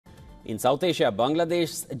In South Asia,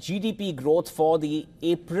 Bangladesh's GDP growth for the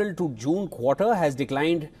April to June quarter has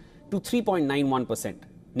declined to 3.91%,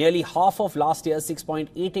 nearly half of last year's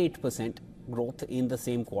 6.88% growth in the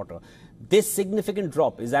same quarter. This significant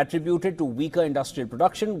drop is attributed to weaker industrial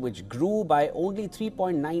production, which grew by only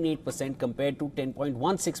 3.98% compared to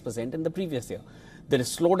 10.16% in the previous year. The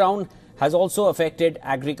slowdown has also affected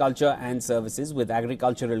agriculture and services, with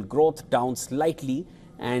agricultural growth down slightly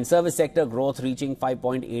and service sector growth reaching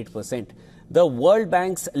 5.8%. The World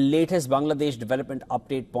Bank's latest Bangladesh development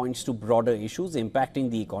update points to broader issues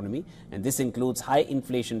impacting the economy, and this includes high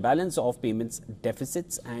inflation balance of payments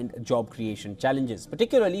deficits and job creation challenges,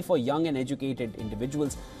 particularly for young and educated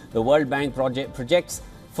individuals. The World Bank projects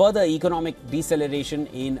further economic deceleration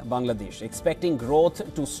in Bangladesh, expecting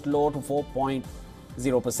growth to slow to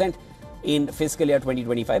 4.0% in fiscal year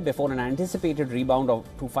 2025 before an anticipated rebound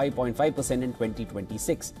to 5.5% in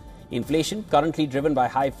 2026. Inflation, currently driven by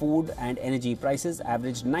high food and energy prices,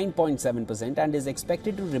 averaged 9.7% and is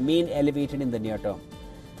expected to remain elevated in the near term.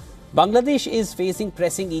 Bangladesh is facing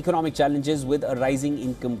pressing economic challenges with a rising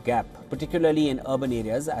income gap, particularly in urban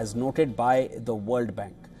areas, as noted by the World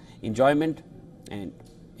Bank. Enjoyment and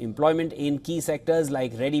employment in key sectors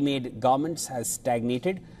like ready-made garments has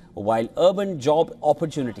stagnated, while urban job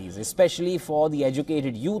opportunities, especially for the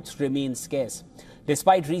educated youth, remain scarce.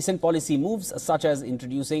 Despite recent policy moves such as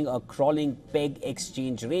introducing a crawling peg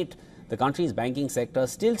exchange rate, the country's banking sector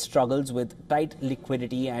still struggles with tight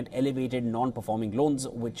liquidity and elevated non-performing loans,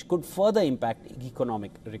 which could further impact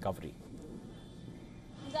economic recovery.